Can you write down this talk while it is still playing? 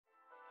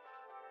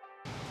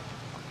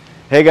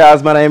Hey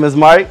guys, my name is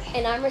Mike.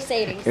 And I'm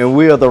Mercedes. And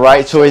we are the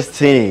Right Choice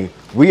team.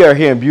 We are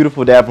here in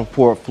beautiful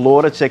Davenport,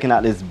 Florida, checking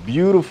out this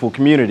beautiful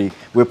community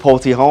with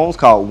Pulte Homes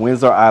called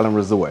Windsor Island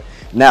Resort.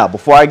 Now,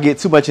 before I get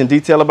too much in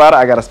detail about it,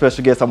 I got a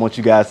special guest I want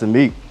you guys to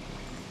meet.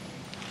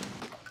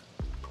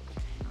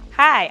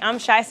 Hi, I'm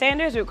Shy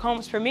Sanders with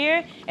Homes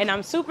Premier, and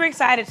I'm super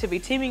excited to be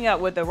teaming up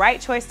with the Right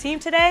Choice team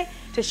today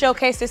to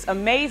showcase this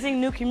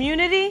amazing new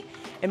community.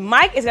 And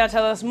Mike is going to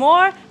tell us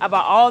more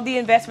about all the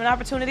investment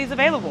opportunities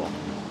available.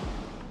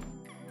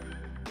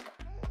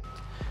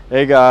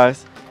 Hey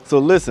guys, so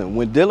listen,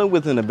 when dealing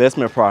with an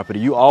investment property,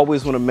 you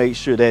always want to make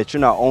sure that you're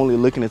not only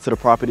looking into the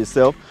property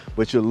itself,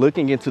 but you're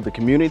looking into the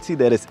community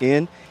that it's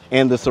in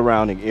and the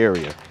surrounding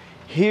area.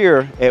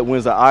 Here at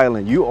Windsor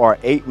Island, you are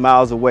 8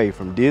 miles away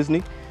from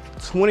Disney,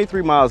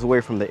 23 miles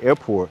away from the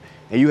airport,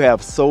 and you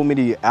have so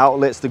many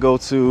outlets to go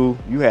to.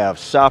 You have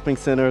shopping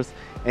centers,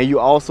 and you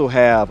also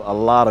have a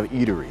lot of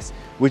eateries,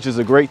 which is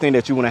a great thing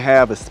that you want to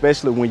have,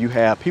 especially when you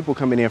have people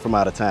coming in from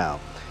out of town.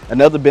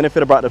 Another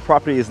benefit about the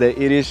property is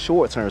that it is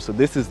short term, so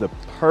this is the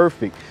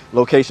perfect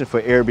location for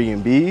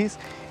Airbnbs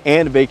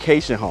and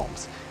vacation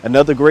homes.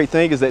 Another great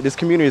thing is that this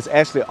community is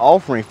actually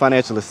offering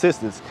financial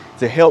assistance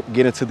to help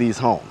get into these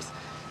homes.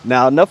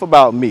 Now, enough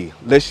about me.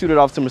 Let's shoot it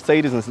off to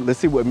Mercedes and let's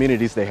see what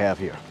amenities they have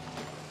here.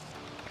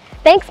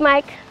 Thanks,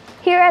 Mike.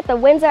 Here at the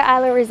Windsor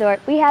Island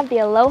Resort, we have the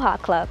Aloha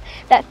Club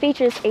that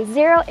features a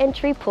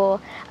zero-entry pool,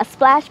 a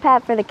splash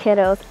pad for the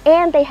kiddos,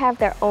 and they have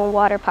their own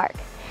water park.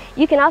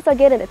 You can also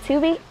get in a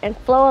tubie and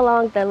flow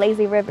along the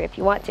lazy river if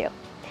you want to.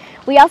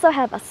 We also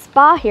have a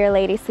spa here,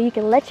 ladies, so you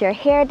can let your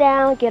hair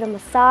down, get a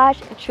massage,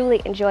 and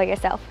truly enjoy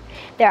yourself.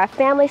 There are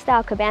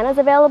family-style cabanas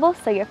available,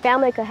 so your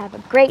family could have a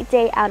great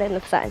day out in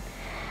the sun.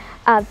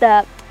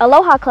 The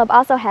Aloha Club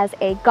also has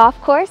a golf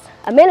course,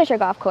 a miniature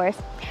golf course,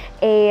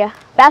 a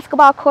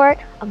basketball court,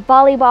 a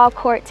volleyball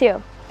court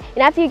too.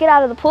 And after you get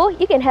out of the pool,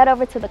 you can head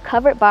over to the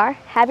covered bar,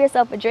 have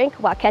yourself a drink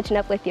while catching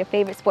up with your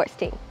favorite sports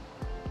team.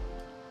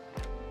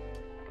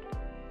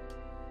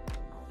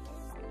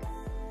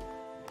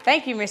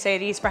 Thank you,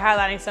 Mercedes, for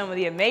highlighting some of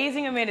the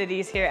amazing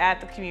amenities here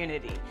at the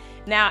community.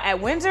 Now, at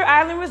Windsor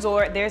Island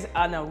Resort, there's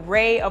an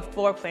array of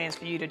floor plans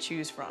for you to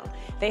choose from.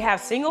 They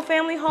have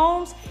single-family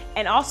homes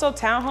and also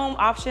townhome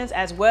options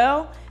as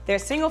well. Their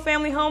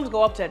single-family homes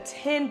go up to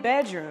 10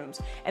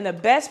 bedrooms. And the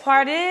best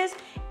part is,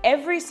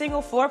 every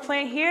single floor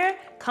plan here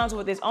comes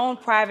with its own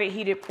private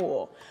heated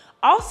pool.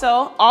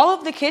 Also, all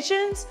of the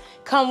kitchens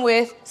come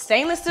with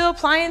stainless steel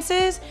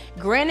appliances,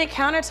 granite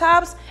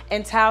countertops,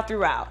 and tile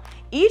throughout.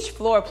 Each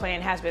floor plan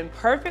has been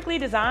perfectly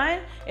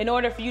designed in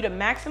order for you to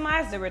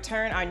maximize the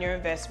return on your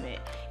investment.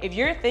 If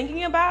you're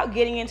thinking about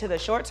getting into the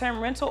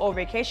short-term rental or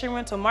vacation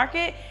rental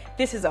market,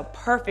 this is a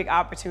perfect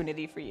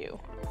opportunity for you.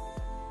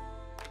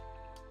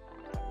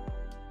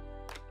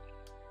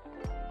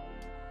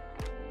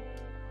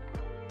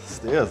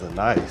 Stairs are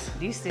nice.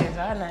 These stairs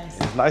are nice.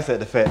 It's nice at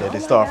the fact that they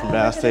start from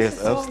downstairs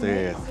to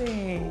upstairs.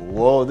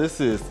 Whoa,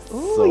 this is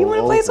so you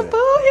want to play some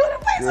pool? You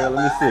want to play Girl, some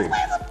let me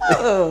see.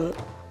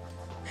 pool?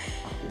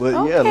 But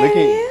okay, yeah,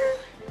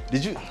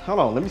 looking. Hold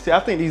on, let me see.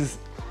 I think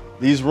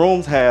these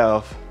rooms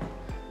have,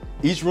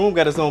 each room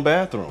got its own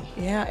bathroom.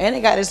 Yeah, and they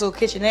got this little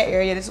kitchenette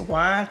area, this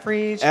wine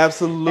fridge.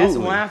 Absolutely. That's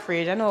a wine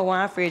fridge. I know a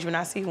wine fridge when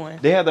I see one.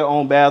 They have their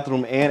own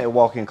bathroom and a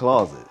walk-in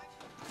closet.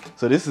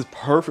 So this is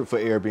perfect for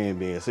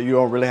Airbnb. So you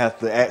don't really have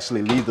to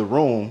actually leave the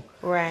room.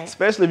 Right.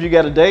 Especially if you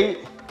got a date.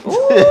 Ooh,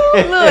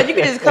 look, you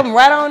can just come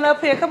right on up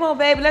here. Come on,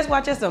 baby, let's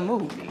watch us a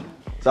movie.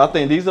 So I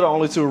think these are the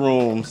only two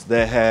rooms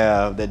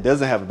that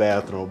doesn't have a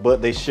bathroom,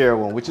 but they share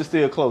one, which is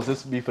still close.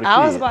 This would be for the kids.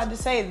 I was about to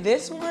say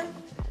this one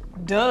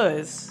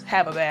does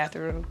have a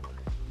bathroom.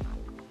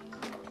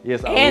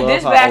 Yes, and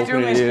this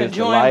bathroom is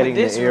conjoined with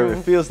this room.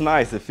 It feels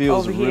nice. It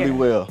feels really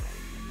well.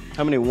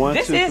 How many? One,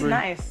 this two, three? This is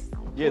nice.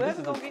 Yeah, this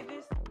is.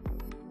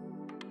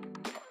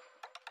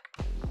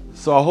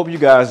 So I hope you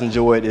guys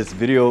enjoyed this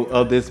video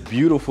of this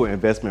beautiful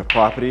investment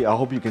property. I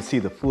hope you can see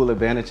the full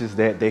advantages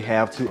that they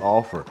have to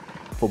offer.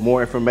 For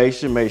more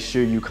information, make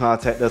sure you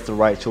contact us, the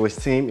Right Choice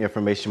team.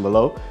 Information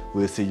below.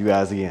 We'll see you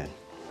guys again.